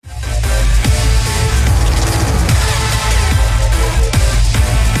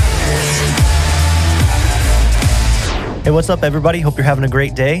Hey, what's up, everybody? Hope you're having a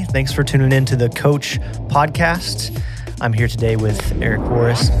great day. Thanks for tuning in to the Coach Podcast. I'm here today with Eric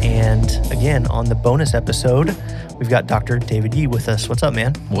Warris, and again, on the bonus episode, we've got Dr. David Yee with us. What's up,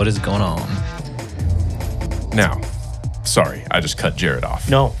 man? What is going on? Now, sorry, I just cut Jared off.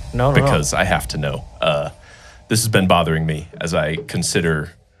 No. Because I have to know. This has been bothering me as I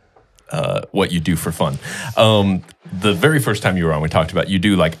consider what you do for fun. The very first time you were on, we talked about you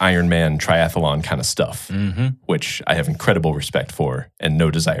do like Ironman triathlon kind of stuff, which I have incredible respect for and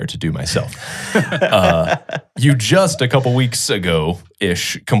no desire to do myself. You just a couple weeks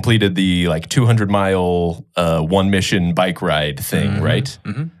ago-ish completed the like 200-mile one mission bike ride thing, right?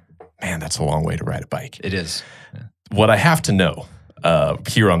 Man, that's a long way to ride a bike. It is. What I have to know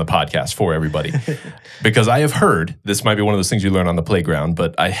here on the podcast for everybody, because I have heard, this might be one of those things you learn on the playground,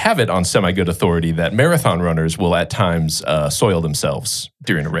 but I have it on semi-good authority that marathon runners will at times soil themselves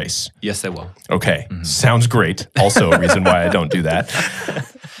during a race. Yes, they will. Okay, sounds great. Also a reason why I don't do that.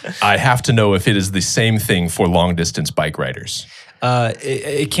 I have to know if it is the same thing for long-distance bike riders.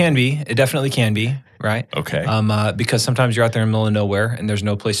 It can be. It definitely can be, right? Okay. Because sometimes you're out there in the middle of nowhere and there's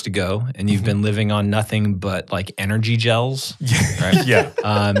no place to go, and you've been living on nothing but like energy gels, right? Yeah.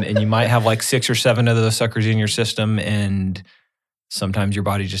 And you might have like 6 or 7 of those suckers in your system, and sometimes your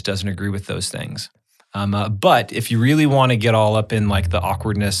body just doesn't agree with those things. But if you really want to get all up in like the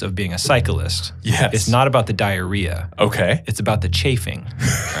awkwardness of being a cyclist, Yes. it's not about the diarrhea. Okay. It's about the chafing.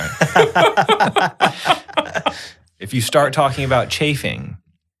 Right? If you start talking about chafing,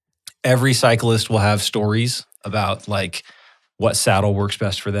 every cyclist will have stories about like what saddle works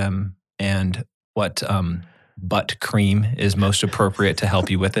best for them and what butt cream is most appropriate to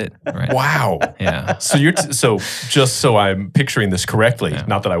help you with it. Right? Wow. Yeah. So so just so I'm picturing this correctly,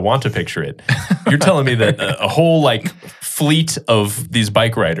 not that I want to picture it, you're telling me that a whole like fleet of these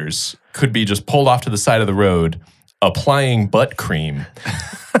bike riders could be just pulled off to the side of the road, applying butt cream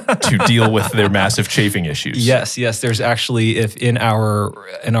to deal with their massive chafing issues. Yes. There's actually, if in our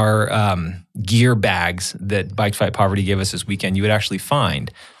gear bags that Bike Fight Poverty gave us this weekend, you would actually find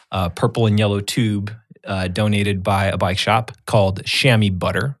a purple and yellow tube donated by a bike shop called Chamois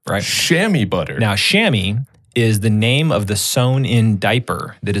Butter, right? Chamois butter. Now, chamois is the name of the sewn-in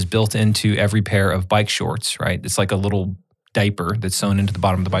diaper that is built into every pair of bike shorts, right? It's like a little diaper that's sewn into the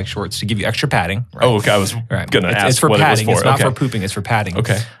bottom of the bike shorts to give you extra padding. Right? Oh, okay. I was going to ask it's for what padding. it was for. It's not for pooping. It's for padding.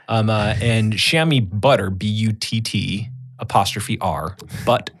 Okay. And chamois butter, B-U-T-T 'R,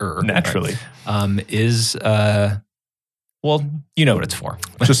 butter. Naturally. Right, is, well, you know what it's for.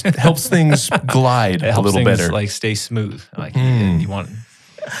 Just helps things glide It a helps little things, better. like stay smooth. Like you want.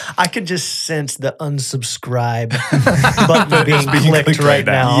 I could just sense the unsubscribe button being clicked right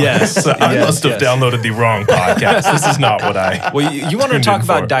now. Yes. I must have downloaded the wrong podcast. This is not what I. Well, you want to tuned talk in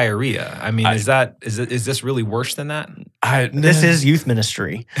about for. diarrhea? I mean, is this really worse than that? This is youth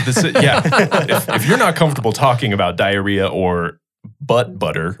ministry. If you're not comfortable talking about diarrhea or butt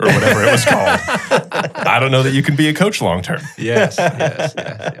butter or whatever it was called, I don't know that you can be a coach long term. Yes.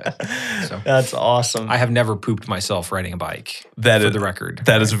 So, That's awesome. I have never pooped myself riding a bike. That for is the record.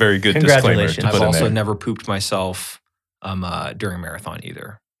 That is a very good disclaimer Congratulations. to I've put in also there. never pooped myself during a marathon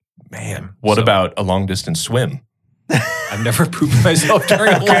either. Man, what So- about a long distance swim? I've never pooped myself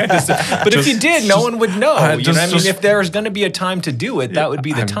during a long distance. But if you did, no one would know. If there's going to be a time to do it, that would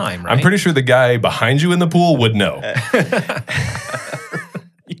be the time, right? I'm pretty sure the guy behind you in the pool would know.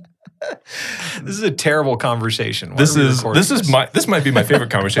 This is a terrible conversation. Why This are we recording this might be my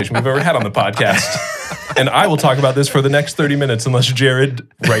favorite conversation we've ever had on the podcast. And I will talk about this for the next 30 minutes unless Jared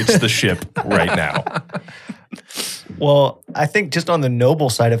rights the ship right now. Well, I think just on the noble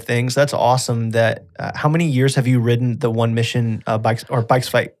side of things, that's awesome. That how many years have you ridden the One Mission Bikes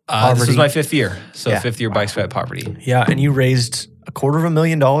Fight Poverty? This is my 5th year. So Yeah. 5th year Bikes Fight Poverty. Yeah, and you raised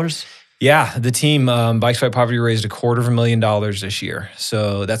 $250,000. Yeah, the team, Bikes Fight Poverty, raised $250,000 this year.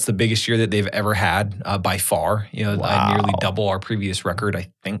 So that's the biggest year that they've ever had by far. You know, nearly double our previous record,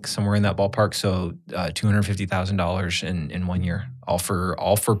 I think, somewhere in that ballpark. So $250,000 in 1 year, all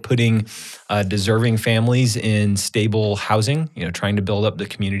for putting deserving families in stable housing. You know, trying to build up the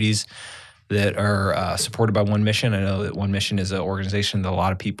communities that are supported by One Mission. I know that One Mission is an organization that a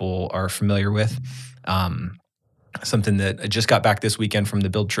lot of people are familiar with. Something that I just got back this weekend from the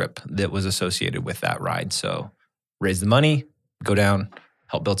build trip that was associated with that ride. So raise the money, go down,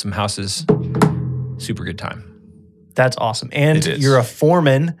 help build some houses. Super good time. That's awesome. And you're a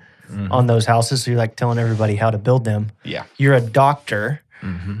foreman on those houses, so you're like telling everybody how to build them. Yeah. You're a doctor.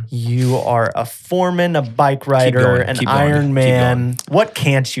 You are a foreman, a bike rider, going, an keep going, Iron Man. What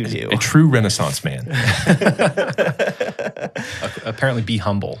can't you do? A true Renaissance man. Apparently, be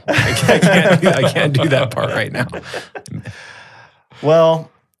humble. I can't do that part right now.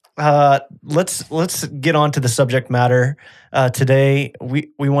 Well, let's get on to the subject matter. Today,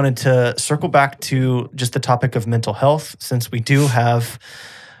 we wanted to circle back to just the topic of mental health, since we do have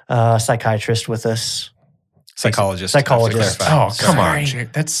a psychiatrist with us. Psychologist. Psychologist. Oh, come Sorry. on,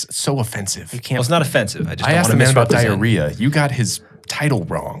 Jared. That's so offensive. You Well, can't. it's not offensive. I just I don't asked want the to man about misrepresent. diarrhea. You got his title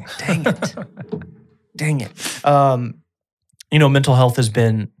wrong. Dang it. Dang it. Mental health has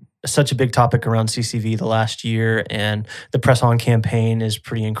been such a big topic around CCV the last year, and the Press On campaign is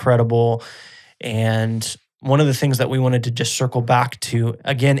pretty incredible. And one of the things that we wanted to just circle back to,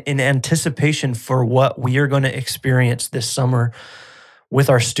 again, in anticipation for what we are going to experience this summer with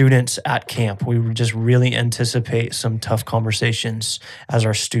our students at camp, we just really anticipate some tough conversations as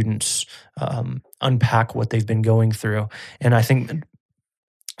our students unpack what they've been going through. And I think,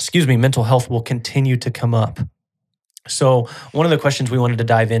 mental health will continue to come up. So one of the questions we wanted to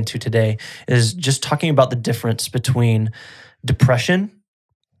dive into today is just talking about the difference between depression,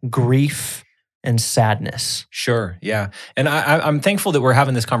 grief, and sadness. Sure. Yeah. And I'm thankful that we're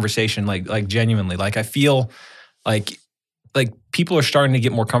having this conversation, like genuinely. Like I feel like people are starting to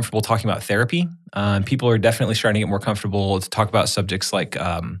get more comfortable talking about therapy. People are definitely starting to get more comfortable to talk about subjects like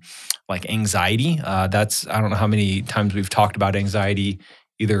anxiety. I don't know how many times we've talked about anxiety,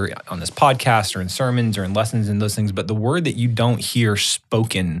 either on this podcast or in sermons or in lessons and those things. But the word that you don't hear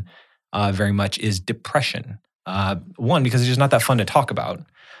spoken very much is depression. One, because it's just not that fun to talk about.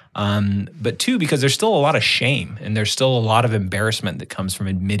 But two, because there's still a lot of shame and there's still a lot of embarrassment that comes from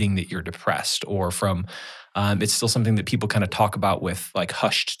admitting that you're depressed, or from it's still something that people kind of talk about with like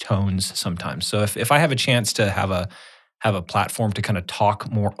hushed tones sometimes. So if I have a chance to have a platform to kind of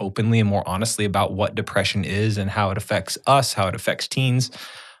talk more openly and more honestly about what depression is and how it affects us, how it affects teens,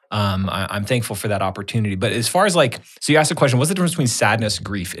 I'm thankful for that opportunity. But as far as so you asked the question, what's the difference between sadness,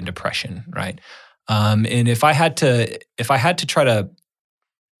 grief, and depression, right? And if I had to try to,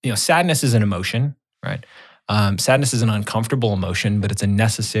 sadness is an emotion, right? Sadness is an uncomfortable emotion, but it's a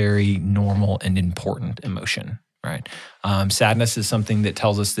necessary, normal, and important emotion, right? Sadness is something that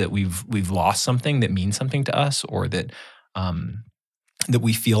tells us that we've lost something that means something to us, or that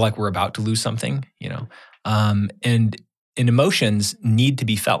we feel like we're about to lose something, and emotions need to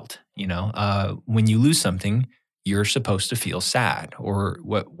be felt. When you lose something, you're supposed to feel sad, or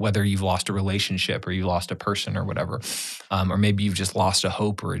whether you've lost a relationship or you lost a person or whatever, or maybe you've just lost a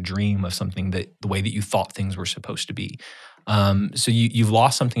hope or a dream of something that the way that you thought things were supposed to be. So you've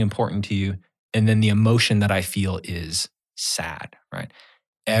lost something important to you, and then the emotion that I feel is sad, right?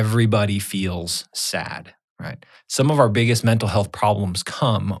 Everybody feels sad, right? Some of our biggest mental health problems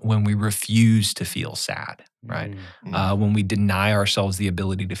come when we refuse to feel sad, right? When we deny ourselves the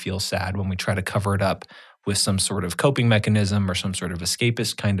ability to feel sad, when we try to cover it up with some sort of coping mechanism or some sort of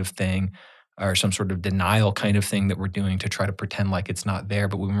escapist kind of thing, or some sort of denial kind of thing that we're doing to try to pretend like it's not there.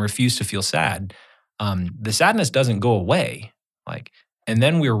 But when we refuse to feel sad, the sadness doesn't go away. And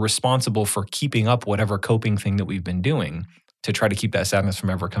then we're responsible for keeping up whatever coping thing that we've been doing to try to keep that sadness from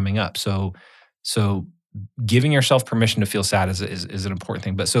ever coming up. So giving yourself permission to feel sad is an important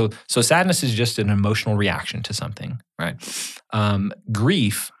thing. But so sadness is just an emotional reaction to something, right?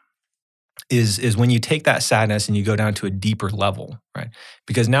 Grief is when you take that sadness and you go down to a deeper level, right?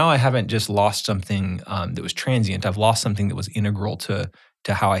 Because now I haven't just lost something that was transient. I've lost something that was integral to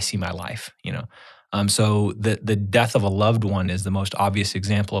how I see my life, So the death of a loved one is the most obvious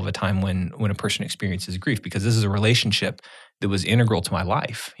example of a time when a person experiences grief, because this is a relationship that was integral to my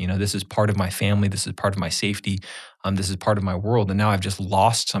life. This is part of my family. This is part of my safety. This is part of my world. And now I've just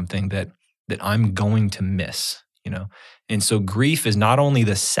lost something that I'm going to miss, And so grief is not only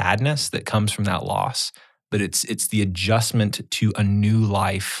the sadness that comes from that loss, but it's the adjustment to a new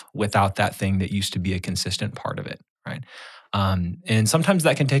life without that thing that used to be a consistent part of it, right? And sometimes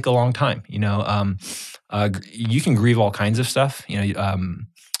that can take a long time. You can grieve all kinds of stuff. In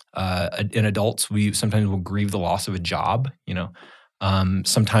adults, we sometimes will grieve the loss of a job.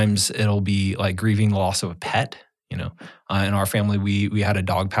 Sometimes it'll be like grieving the loss of a pet. In our family, we had a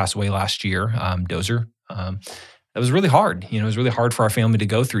dog pass away last year, Dozer. That was really hard. It was really hard for our family to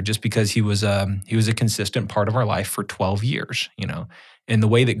go through, just because he was a consistent part of our life for 12 years. And the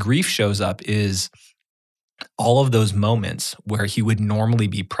way that grief shows up is all of those moments where he would normally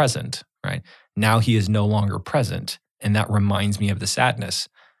be present, right? Now he is no longer present, and that reminds me of the sadness.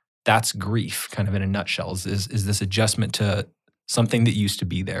 That's grief, kind of in a nutshell, is this adjustment to something that used to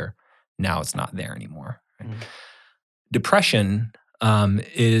be there. Now it's not there anymore. Right? Depression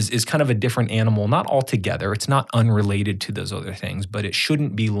is kind of a different animal, not altogether. It's not unrelated to those other things, but it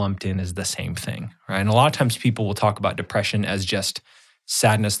shouldn't be lumped in as the same thing, right? And a lot of times people will talk about depression as just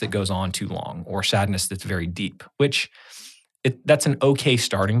sadness that goes on too long or sadness that's very deep, which that's an okay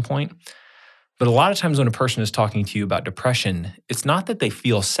starting point. But a lot of times when a person is talking to you about depression, it's not that they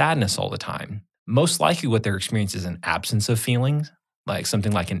feel sadness all the time. Most likely what they're experiencing is an absence of feelings, like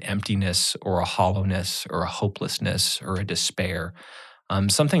something like an emptiness or a hollowness or a hopelessness or a despair,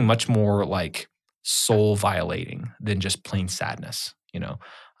 something much more like soul violating than just plain sadness.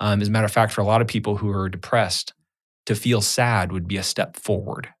 As a matter of fact, for a lot of people who are depressed, to feel sad would be a step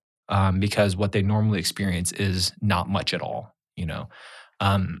forward because what they normally experience is not much at all.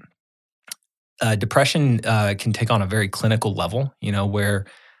 Depression can take on a very clinical level, where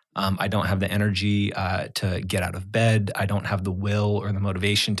I don't have the energy to get out of bed. I don't have the will or the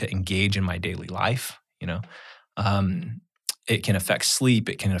motivation to engage in my daily life. It can affect sleep.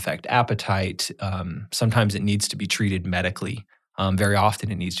 It can affect appetite. Sometimes it needs to be treated medically. Very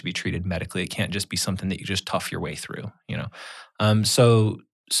often it needs to be treated medically. It can't just be something that you just tough your way through. There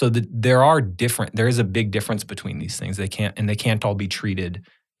is a big difference between these things. They can't all be treated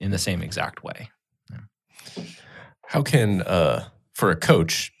in the same exact way. How can for a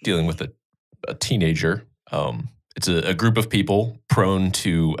coach dealing with a teenager, it's a group of people prone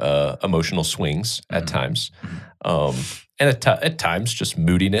to emotional swings at times, and at times just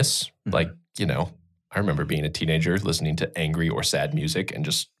moodiness. Like, I remember being a teenager listening to angry or sad music and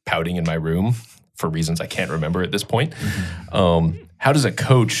just pouting in my room for reasons I can't remember at this point. How does a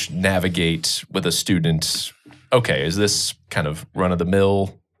coach navigate with a student? Okay, is this kind of run of the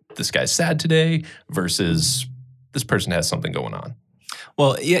mill? This guy's sad today versus this person has something going on.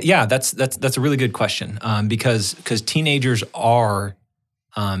 Well, yeah, that's a really good question because teenagers are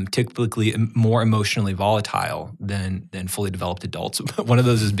typically more emotionally volatile than fully developed adults. One of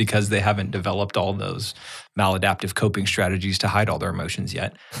those is because they haven't developed all those maladaptive coping strategies to hide all their emotions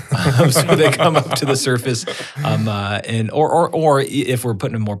yet. So they come up to the surface, or if we're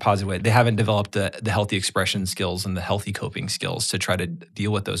putting it in a more positive way, they haven't developed the healthy expression skills and the healthy coping skills to try to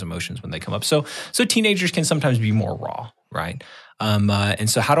deal with those emotions when they come up. So teenagers can sometimes be more raw, right? And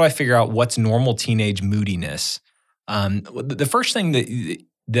so how do I figure out what's normal teenage moodiness? The first thing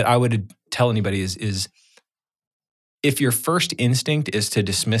that I would tell anybody is if your first instinct is to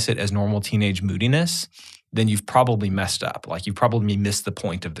dismiss it as normal teenage moodiness, then you've probably messed up. Like you probably missed the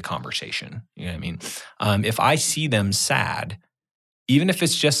point of the conversation. You know what I mean? If I see them sad, even if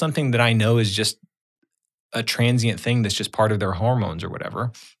it's just something that I know is just a transient thing that's just part of their hormones or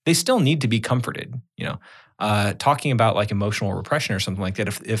whatever, they still need to be comforted. Talking about like emotional repression or something like that,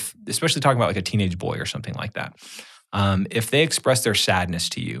 if especially talking about like a teenage boy or something like that, if they express their sadness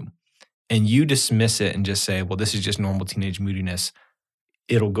to you and you dismiss it and just say, well, this is just normal teenage moodiness,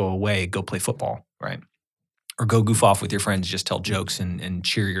 it'll go away, go play football, right? Or go goof off with your friends, just tell jokes and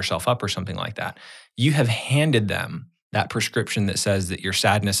cheer yourself up or something like that. You have handed them that prescription that says that your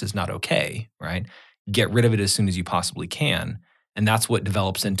sadness is not okay, right? Get rid of it as soon as you possibly can. And that's what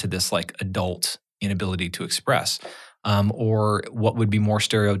develops into this like adult inability to express. Or what would be more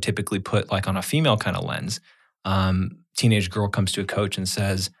stereotypically put like on a female kind of lens. Teenage girl comes to a coach and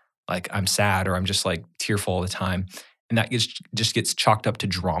says like, I'm sad or I'm just like tearful all the time. And that just gets chalked up to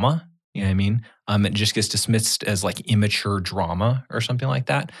drama. You know what I mean? It just gets dismissed as like immature drama or something like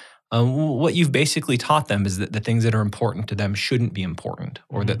that. What you've basically taught them is that the things that are important to them shouldn't be important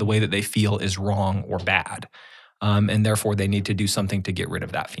or that the way that they feel is wrong or bad. And therefore they need to do something to get rid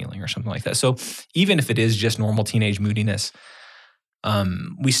of that feeling or something like that. So even if it is just normal teenage moodiness,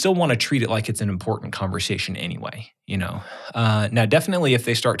 we still want to treat it like it's an important conversation anyway, Now, definitely if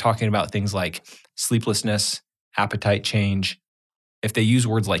they start talking about things like sleeplessness, appetite change, if they use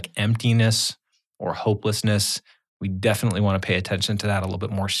words like emptiness or hopelessness, we definitely want to pay attention to that a little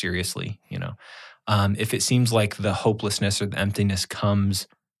bit more seriously, If it seems like the hopelessness or the emptiness comes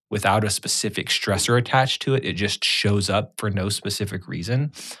without a specific stressor attached to it, it just shows up for no specific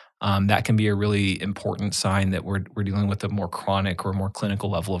reason, that can be a really important sign that we're dealing with a more chronic or more clinical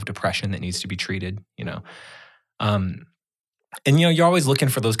level of depression that needs to be treated, And you're always looking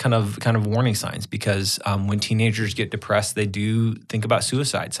for those kind of warning signs because when teenagers get depressed, they do think about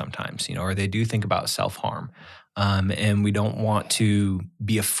suicide sometimes, or they do think about self-harm. And we don't want to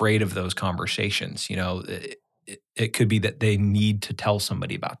be afraid of those conversations. It could be that they need to tell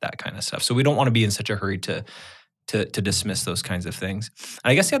somebody about that kind of stuff. So we don't want to be in such a hurry to dismiss those kinds of things.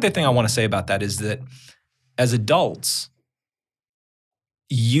 And I guess the other thing I want to say about that is that as adults,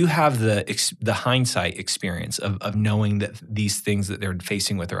 you have the hindsight experience of knowing that these things that they're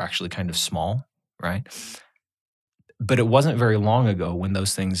facing with are actually kind of small, right? but it wasn't very long ago when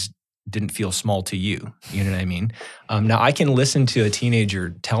those things didn't feel small to you. You know what I mean? Now I can listen to a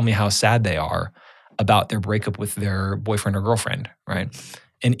teenager tell me how sad they are about their breakup with their boyfriend or girlfriend, right?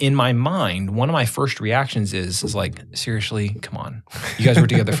 And in my mind, one of my first reactions is like, seriously, come on. You guys were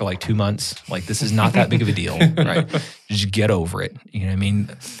together for like 2 months. Like, this is not that big of a deal, right? Just get over it. You know what I mean?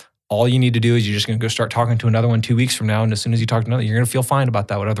 All you need to do is you're just going to go start talking to another one 2 weeks from now. And as soon as you talk to another, you're going to feel fine about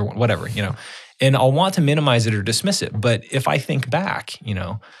that other one, whatever, you know? And I'll want to minimize it or dismiss it. But if I think back, you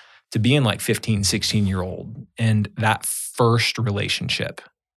know, to being like 15, 16-year-old and that first relationship,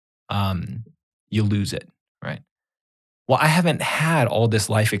 you lose it, right? Well, I haven't had all this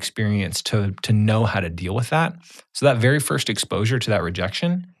life experience to know how to deal with that. So that very first exposure to that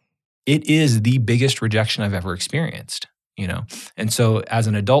rejection, it is the biggest rejection I've ever experienced, you know? And so as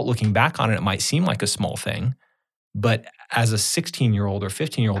an adult looking back on it, it might seem like a small thing, but as a 16-year-old or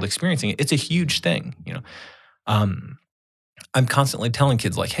 15-year-old experiencing it, it's a huge thing, you know? I'm constantly telling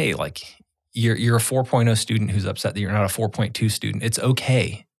kids like, hey, like you're a 4.0 student who's upset that you're not a 4.2 student. It's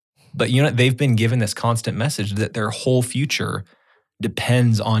okay. But you know, they've been given this constant message that their whole future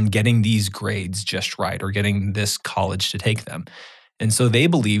depends on getting these grades just right or getting this college to take them. And so they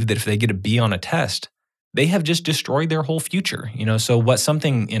believe that if they get a B on a test, they have just destroyed their whole future. You know, so what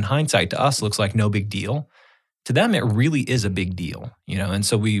something in hindsight to us looks like no big deal, to them it really is a big deal. You know, and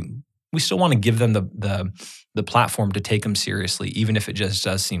so we still want to give them the platform to take them seriously, even if it just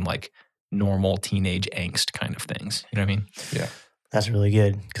does seem like normal teenage angst kind of things. You know what I mean? Yeah. That's really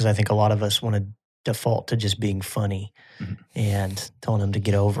good, because I think a lot of us want to default to just being funny and telling them to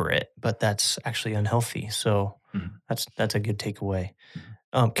get over it, but that's actually unhealthy. So that's a good takeaway.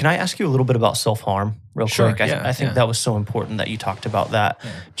 Can I ask you a little bit about self-harm real quick? I think that was so important that you talked about that.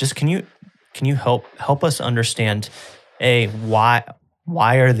 Yeah. Just can you help us understand, why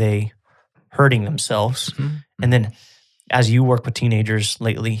are they hurting themselves? And then as you work with teenagers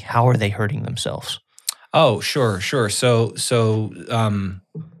lately, how are they hurting themselves? Oh, sure. So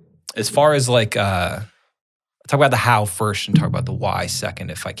as far as like, talk about the how first and talk about the why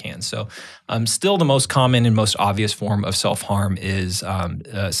second, if I can. So, still the most common and most obvious form of self-harm is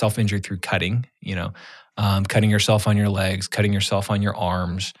self-injury through cutting. You know, cutting yourself on your legs, cutting yourself on your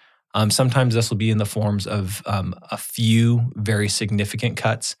arms. Sometimes this will be in the forms of a few very significant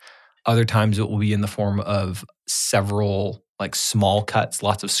cuts. Other times it will be in the form of several like small cuts,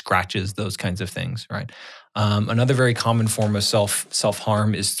 lots of scratches, those kinds of things, right? Another very common form of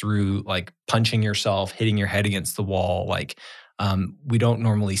self-harm is through like punching yourself, hitting your head against the wall. Like we don't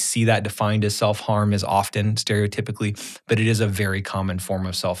normally see that defined as self-harm as often stereotypically, but it is a very common form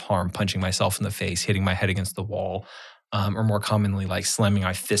of self-harm, punching myself in the face, hitting my head against the wall, or more commonly like slamming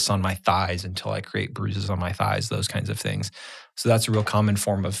my fists on my thighs until I create bruises on my thighs, those kinds of things. So that's a real common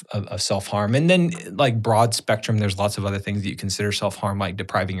form of self-harm. And then like broad spectrum, there's lots of other things that you consider self-harm, like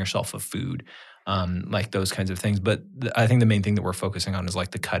depriving yourself of food, like those kinds of things. But I think the main thing that we're focusing on is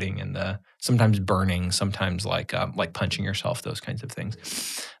like the cutting and the sometimes burning, sometimes like punching yourself, those kinds of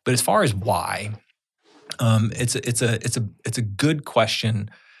things. But as far as why, it's a good question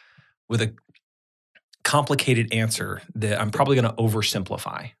with a complicated answer that I'm probably going to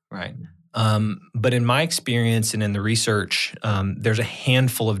oversimplify, right? But in my experience and in the research, there's a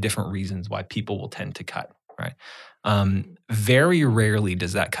handful of different reasons why people will tend to cut, right? Very rarely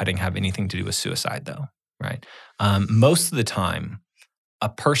does that cutting have anything to do with suicide, though, right? Most of the time, a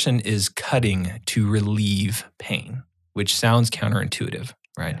person is cutting to relieve pain, which sounds counterintuitive,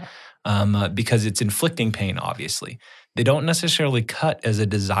 right? Yeah. Because it's inflicting pain, obviously. They don't necessarily cut as a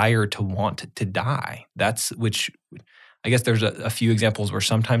desire to want to die. Which I guess there's a few examples where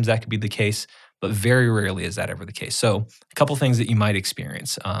sometimes that could be the case, but very rarely is that ever the case. So a couple things that you might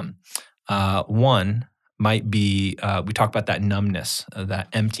experience. One might be, we talk about that numbness, that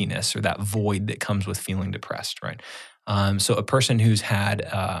emptiness, or that void that comes with feeling depressed, right? So a person who's had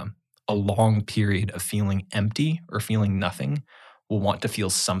a long period of feeling empty or feeling nothing will want to feel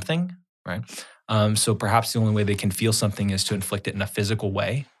something, right? So perhaps the only way they can feel something is to inflict it in a physical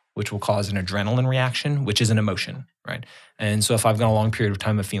way, which will cause an adrenaline reaction, which is an emotion, right? And so if I've got a long period of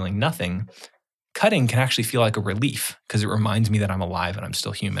time of feeling nothing, cutting can actually feel like a relief because it reminds me that I'm alive and I'm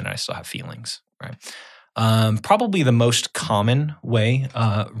still human and I still have feelings, right? Probably the most common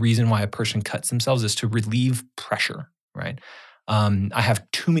reason why a person cuts themselves is to relieve pressure, right? I have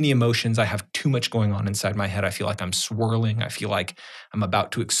too many emotions. I have too much going on inside my head. I feel like I'm swirling. I feel like I'm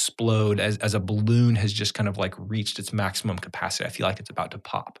about to explode as a balloon has just kind of like reached its maximum capacity. I feel like it's about to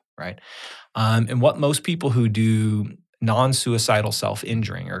pop, right? And what most people who do non-suicidal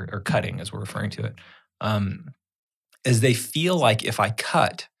self-injuring or cutting, as we're referring to it, is they feel like if I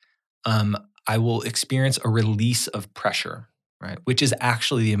cut, I will experience a release of pressure, right? Which is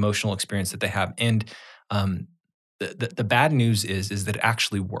actually the emotional experience that they have. And the bad news is that it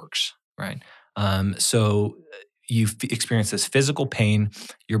actually works, right? So you experience this physical pain,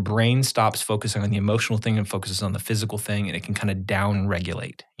 your brain stops focusing on the emotional thing and focuses on the physical thing, and it can kind of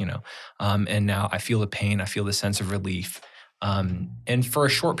down-regulate, and now I feel the pain, I feel the sense of relief. And for a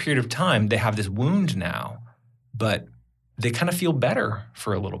short period of time, they have this wound now, but they kind of feel better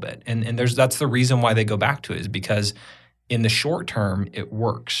for a little bit. And that's the reason why they go back to it, is because in the short term, it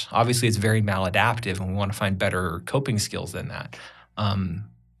works. Obviously, it's very maladaptive, and we want to find better coping skills than that.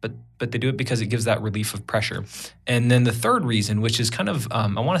 But they do it because it gives that relief of pressure. And then the third reason, which is kind of, I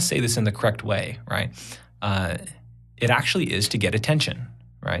want to say this in the correct way, right? It actually is to get attention,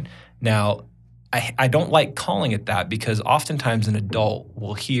 right? Now, I don't like calling it that, because oftentimes an adult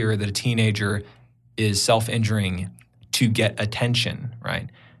will hear that a teenager is self-injuring to get attention, right?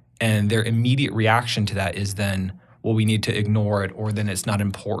 And their immediate reaction to that is then, well, we need to ignore it, or then it's not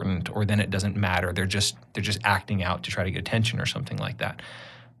important, or then it doesn't matter. They're just acting out to try to get attention or something like that.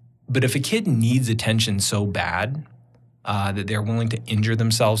 But if a kid needs attention so bad that they're willing to injure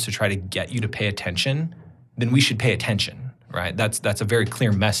themselves to try to get you to pay attention, then we should pay attention, right? That's a very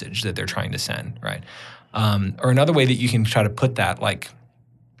clear message that they're trying to send, right? Or another way that you can try to put that, like,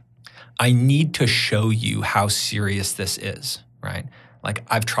 I need to show you how serious this is, right? Like,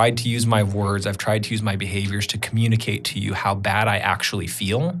 I've tried to use my words, I've tried to use my behaviors to communicate to you how bad I actually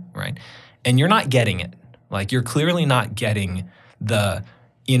feel, right? And you're not getting it. Like, you're clearly not getting the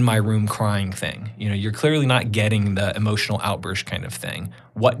in my room crying thing. You're clearly not getting the emotional outburst kind of thing.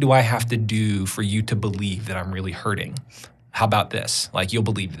 What do I have to do for you to believe that I'm really hurting? How about this? Like, you'll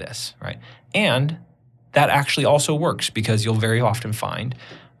believe this, right? And that actually also works, because you'll very often find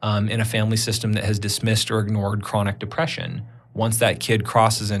in a family system that has dismissed or ignored chronic depression, once that kid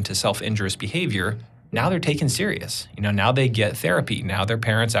crosses into self-injurious behavior, now they're taken serious. Now they get therapy. Now their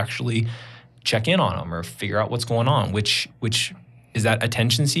parents actually check in on them or figure out what's going on, which is that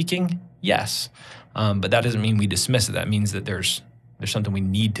attention seeking? Yes. But that doesn't mean we dismiss it. That means that there's something we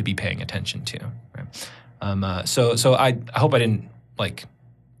need to be paying attention to, right? So I hope I didn't like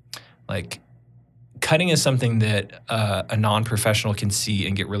cutting is something that a non-professional can see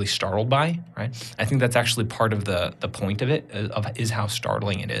and get really startled by, right? I think that's actually part of the point of it, is how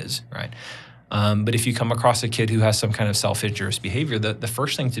startling it is, right? But if you come across a kid who has some kind of self-injurious behavior, the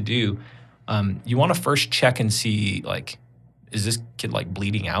first thing to do, you want to first check and see, like, is this kid like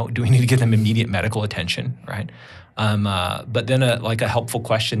bleeding out? Do we need to give them immediate medical attention, right? But then a helpful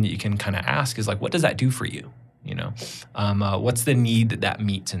question that you can kind of ask is like, what does that do for you? What's the need that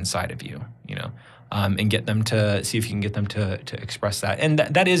meets inside of you? And get them to see if you can get them to express that. And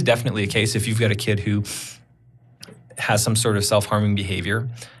that is definitely a case if you've got a kid who has some sort of self-harming behavior.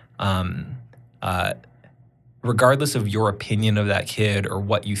 Regardless of your opinion of that kid or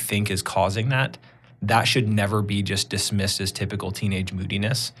what you think is causing that should never be just dismissed as typical teenage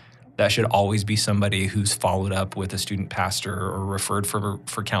moodiness. That should always be somebody who's followed up with a student pastor or referred for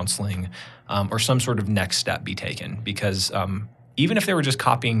counseling, or some sort of next step be taken. Because even if they were just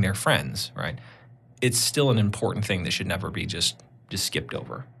copying their friends, right, it's still an important thing that should never be just skipped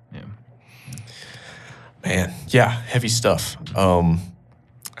over. Yeah. Man, yeah, heavy stuff.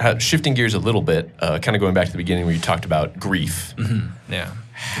 Shifting gears a little bit, kind of going back to the beginning where you talked about grief. Mm-hmm. Yeah.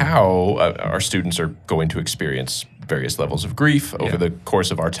 How our students are going to experience various levels of grief over the course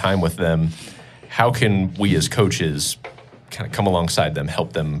of our time with them. How can we as coaches kind of come alongside them,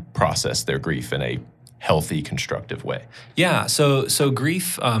 help them process their grief in a healthy, constructive way? Yeah, so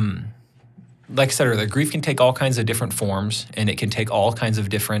grief, like I said earlier, grief can take all kinds of different forms, and it can take all kinds of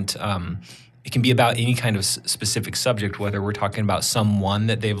different, it can be about any kind of specific subject, whether we're talking about someone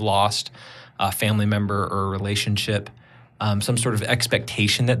that they've lost, a family member or a relationship, some sort of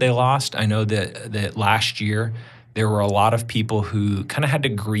expectation that they lost. I know that last year there were a lot of people who kind of had to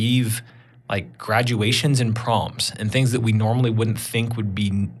grieve like graduations and proms and things that we normally wouldn't think would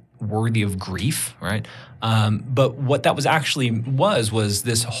be worthy of grief, right? But what that was actually was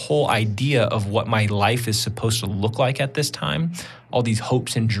this whole idea of what my life is supposed to look like at this time. All these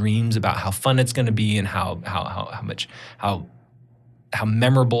hopes and dreams about how fun it's going to be and how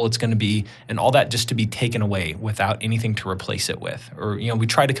memorable it's going to be, and all that just to be taken away without anything to replace it with. Or, we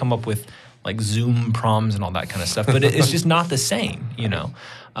try to come up with like Zoom proms and all that kind of stuff, but it's just not the same,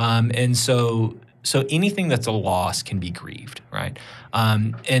 And so anything that's a loss can be grieved, right?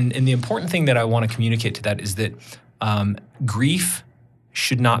 And the important thing that I want to communicate to that is that grief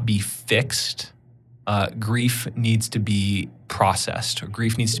should not be fixed. Grief needs to be processed, or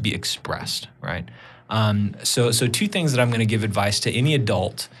grief needs to be expressed, right? So two things that I'm going to give advice to any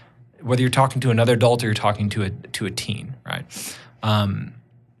adult whether you're talking to another adult or you're talking to a teen, right?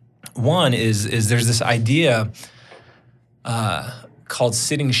 One is there's this idea called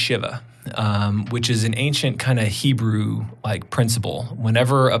sitting Shiva, which is an ancient kind of Hebrew like principle.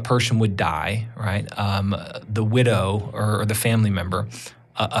 Whenever a person would die, right, the widow or the family member,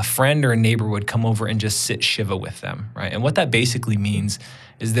 a friend or a neighbor would come over and just sit Shiva with them, right? And what that basically means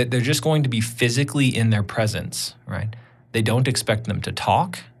is that they're just going to be physically in their presence, right? They don't expect them to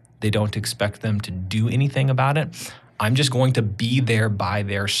talk. They don't expect them to do anything about it. I'm just going to be there by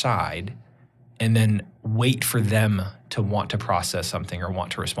their side and then wait for them to want to process something or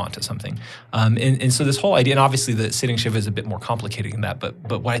want to respond to something. And so this whole idea, and obviously the sitting Shiva is a bit more complicated than that, but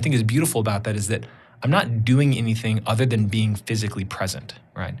what I think is beautiful about that is that I'm not doing anything other than being physically present,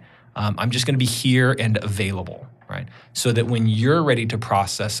 right? I'm just gonna be here and available, right? So that when you're ready to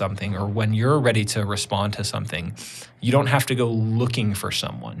process something or when you're ready to respond to something, you don't have to go looking for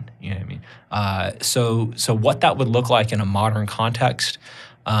someone, you know what I mean? So what that would look like in a modern context,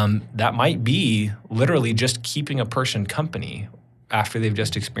 that might be literally just keeping a person company after they've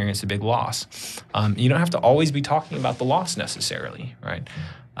just experienced a big loss. You don't have to always be talking about the loss necessarily, right?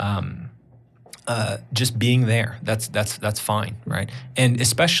 Just being there, that's fine, right? And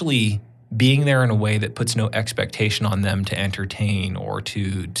especially being there in a way that puts no expectation on them to entertain or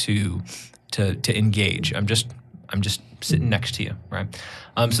to engage. I'm just sitting next to you, right?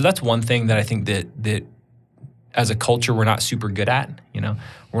 So that's one thing that I think that as a culture we're not super good at. You know,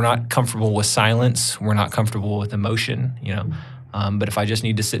 we're not comfortable with silence. We're not comfortable with emotion. You know, but if I just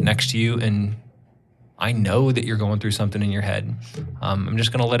need to sit next to you and I know that you're going through something in your head, I'm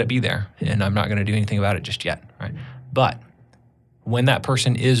just going to let it be there, and I'm not going to do anything about it just yet, right? But when that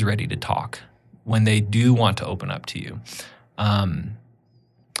person is ready to talk, when they do want to open up to you,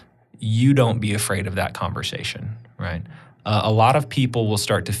 you don't be afraid of that conversation, right? A lot of people will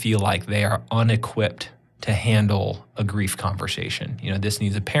start to feel like they are unequipped to handle a grief conversation. You know, this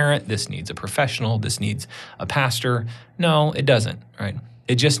needs a parent, this needs a professional, this needs a pastor. No, it doesn't, right?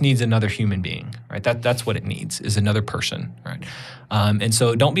 It just needs another human being, right? That's what it needs, is another person, right? And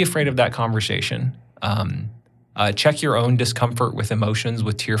so don't be afraid of that conversation. Check your own discomfort with emotions,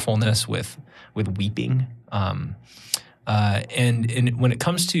 with tearfulness, with weeping. And when it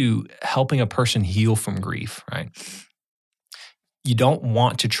comes to helping a person heal from grief, right? You don't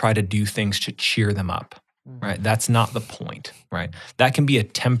want to try to do things to cheer them up, right? That's not the point, right? That can be a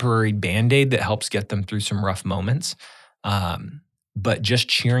temporary Band-Aid that helps get them through some rough moments. But just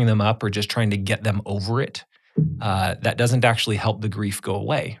cheering them up or just trying to get them over it, that doesn't actually help the grief go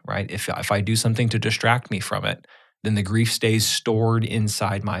away, right? If I do something to distract me from it, then the grief stays stored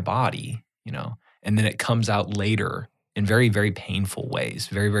inside my body, you know, and then it comes out later in very, very painful ways,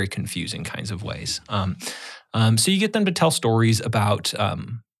 very, very confusing kinds of ways. So you get them to tell stories about,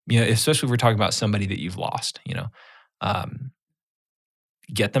 you know, especially if we're talking about somebody that you've lost, you know,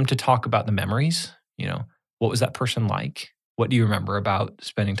 get them to talk about the memories, you know, what was that person like? What do you remember about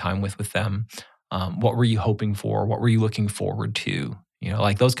spending time with them? What were you hoping for? What were you looking forward to? You know,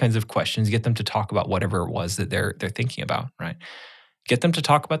 like those kinds of questions. Get them to talk about whatever it was that they're thinking about, right? Get them to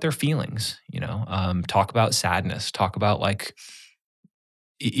talk about their feelings, you know, talk about sadness, talk about like,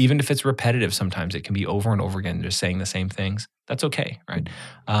 even if it's repetitive, sometimes it can be over and over again, just saying the same things. That's okay, right?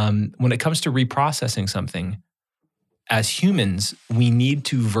 When it comes to reprocessing something, as humans, we need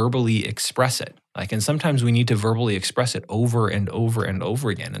to verbally express it. Like, and sometimes we need to verbally express it over and over and over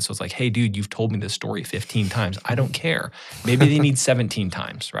again. And so it's like, hey, dude, you've told me this story 15 times. I don't care. Maybe they need 17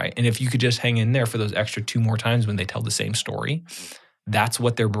 times, right? And if you could just hang in there for those extra 2 more times when they tell the same story, that's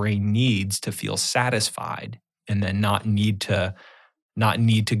what their brain needs to feel satisfied and then not need to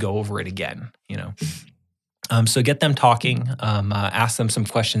go over it again, you know? So get them talking, ask them some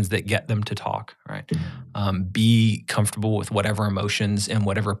questions that get them to talk, right? Be comfortable with whatever emotions and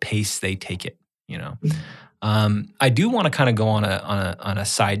whatever pace they take it, you know? I do want to kind of go on a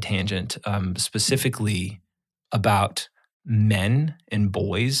side tangent, specifically about men and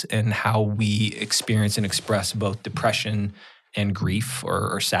boys and how we experience and express both depression and grief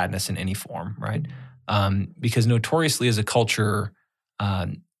or sadness in any form, right? Because notoriously as a culture,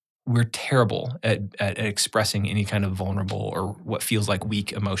 we're terrible at expressing any kind of vulnerable or what feels like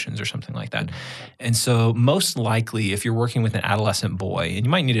weak emotions or something like that. And so most likely, if you're working with an adolescent boy, and you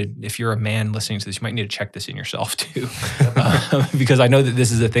might need to, if you're a man listening to this, you might need to check this in yourself too, because I know that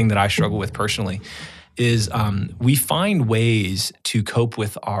this is a thing that I struggle with personally, is we find ways to cope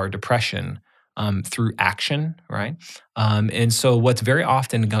with our depression through action, right? And so what's very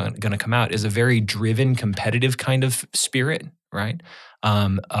often going to come out is a very driven, competitive kind of spirit, right?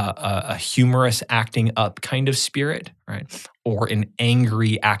 A humorous acting up kind of spirit, right? Or an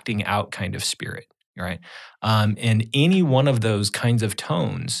angry acting out kind of spirit, right? And any one of those kinds of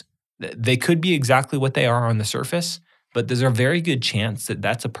tones, they could be exactly what they are on the surface, but there's a very good chance that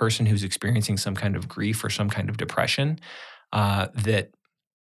that's a person who's experiencing some kind of grief or some kind of depression that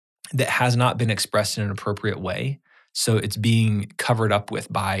has not been expressed in an appropriate way. So it's being covered up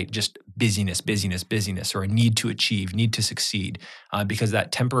with by just busyness, or a need to achieve, need to succeed, because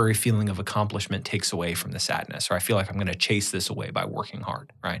that temporary feeling of accomplishment takes away from the sadness, or I feel like I'm going to chase this away by working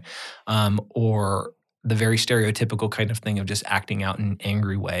hard, right? Or the very stereotypical kind of thing of just acting out in an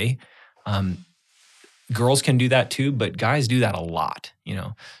angry way. Girls can do that too, but guys do that a lot,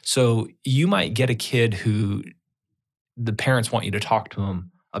 So you might get a kid who the parents want you to talk to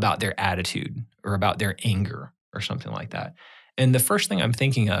them about their attitude or about their anger or something like that. And the first thing I'm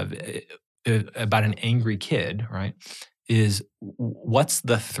thinking of about an angry kid, right, is what's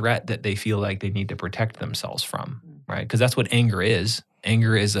the threat that they feel like they need to protect themselves from, right? Because that's what anger is.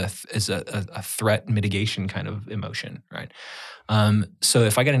 Anger is a threat mitigation kind of emotion, right? So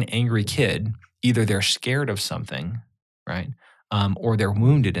if I get an angry kid, either they're scared of something, right, or they're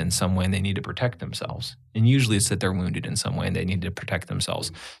wounded in some way and they need to protect themselves. And usually it's that they're wounded in some way and they need to protect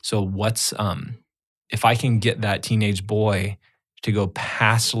themselves. So if I can get that teenage boy to go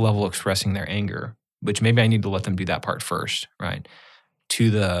past the level of expressing their anger, which maybe I need to let them do that part first, right, to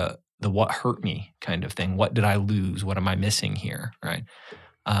the what hurt me kind of thing. What did I lose? What am I missing here, right?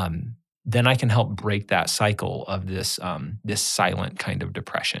 Then I can help break that cycle of this silent kind of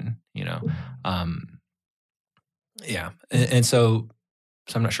depression, Yeah. And so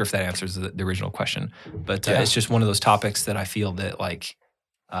I'm not sure if that answers the original question, but it's just one of those topics that I feel that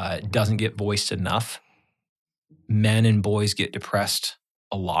doesn't get voiced enough. Men and boys get depressed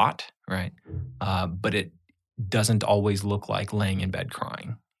a lot, right? But it doesn't always look like laying in bed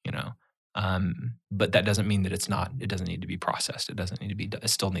crying, But that doesn't mean that it doesn't need to be processed. It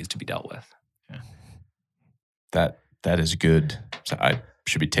still needs to be dealt with. Yeah. That is good. So I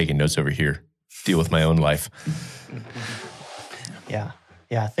should be taking notes over here. Deal with my own life. Yeah.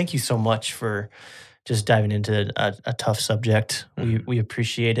 Thank you so much for just diving into a tough subject. We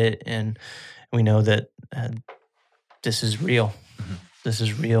appreciate it, and we know that this is real. Mm-hmm. This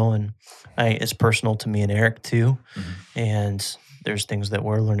is real, and it's personal to me and Eric too. Mm-hmm. And there's things that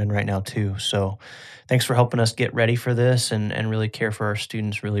we're learning right now too. So thanks for helping us get ready for this and really care for our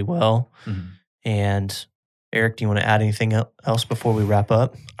students really well. Mm-hmm. And Eric, do you want to add anything else before we wrap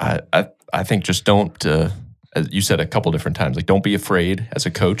up? I think just don't, as you said a couple different times, don't be afraid as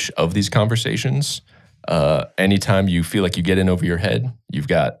a coach of these conversations. Anytime you feel like you get in over your head, you've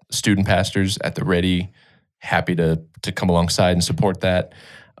got student pastors at the ready, happy to come alongside and support that.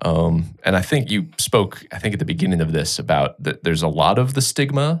 And I think you spoke, at the beginning of this about that there's a lot of the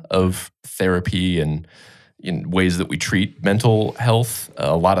stigma of therapy and in ways that we treat mental health.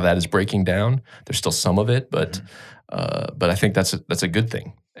 A lot of that is breaking down. There's still some of it, but I think that's a good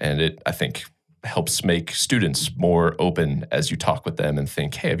thing. And it, I think, helps make students more open as you talk with them and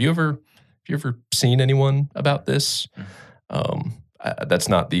think, hey, have you ever seen anyone about this? That's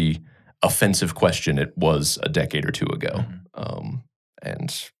not the offensive question it was a decade or two ago.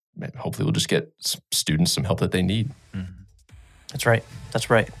 And hopefully we'll just get students some help that they need. That's right.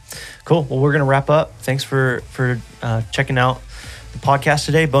 Cool. Well, we're going to wrap up. Thanks for checking out the podcast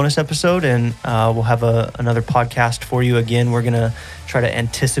today, bonus episode, and we'll have another podcast for you again. We're going to try to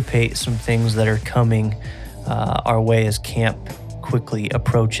anticipate some things that are coming our way as camp quickly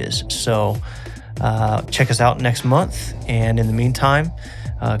approaches. So check us out next month, and in the meantime,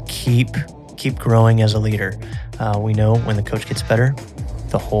 keep growing as a leader. We know when the coach gets better,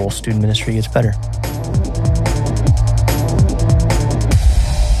 the whole student ministry gets better.